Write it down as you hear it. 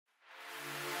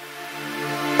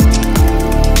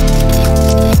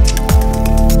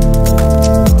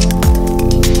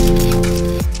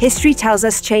History tells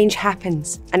us change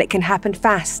happens, and it can happen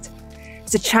fast.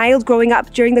 As a child growing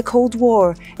up during the Cold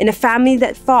War, in a family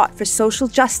that fought for social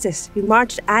justice, who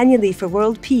marched annually for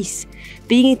world peace,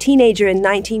 being a teenager in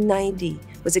 1990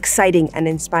 was exciting and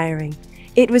inspiring.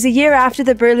 It was a year after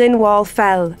the Berlin Wall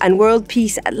fell and world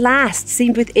peace at last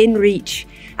seemed within reach,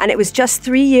 and it was just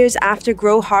 3 years after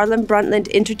Gro Harlem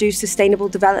Brundtland introduced sustainable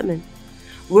development.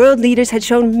 World leaders had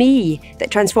shown me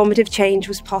that transformative change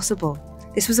was possible.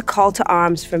 This was a call to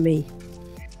arms for me.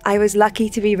 I was lucky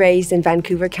to be raised in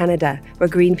Vancouver, Canada, where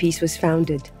Greenpeace was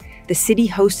founded. The city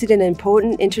hosted an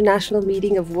important international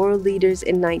meeting of world leaders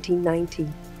in 1990.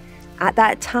 At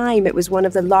that time, it was one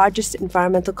of the largest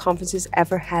environmental conferences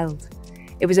ever held.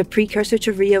 It was a precursor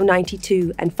to Rio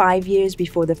 92 and 5 years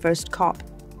before the first COP.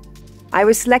 I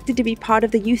was selected to be part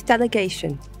of the youth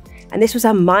delegation, and this was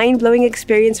a mind-blowing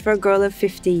experience for a girl of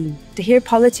 15, to hear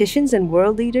politicians and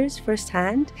world leaders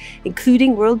firsthand,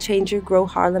 including world changer Gro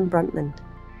Harlem Brundtland.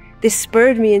 This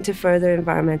spurred me into further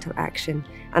environmental action,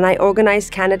 and I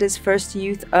organised Canada's first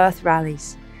Youth Earth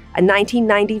Rallies, a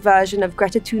 1990 version of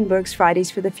Greta Thunberg's Fridays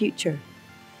for the Future.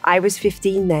 I was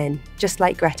 15 then, just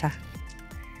like Greta.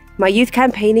 My youth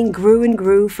campaigning grew and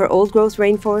grew for old-growth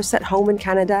rainforests at home in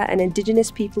Canada and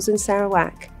Indigenous peoples in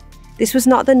Sarawak. This was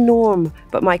not the norm,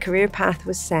 but my career path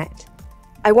was set.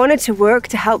 I wanted to work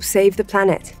to help save the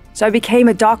planet, so I became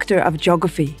a doctor of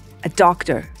geography, a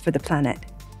doctor for the planet.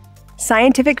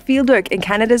 Scientific fieldwork in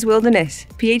Canada's wilderness,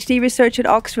 PhD research at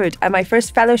Oxford, and my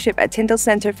first fellowship at Tyndall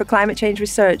Centre for Climate Change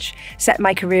Research set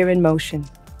my career in motion.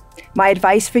 My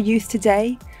advice for youth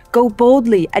today? Go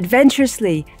boldly,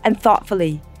 adventurously, and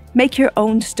thoughtfully. Make your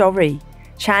own story.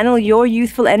 Channel your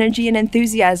youthful energy and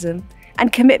enthusiasm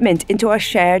and commitment into our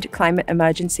shared climate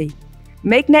emergency.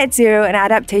 Make net zero and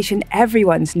adaptation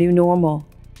everyone's new normal.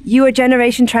 You are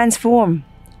Generation Transform,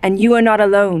 and you are not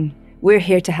alone. We're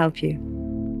here to help you.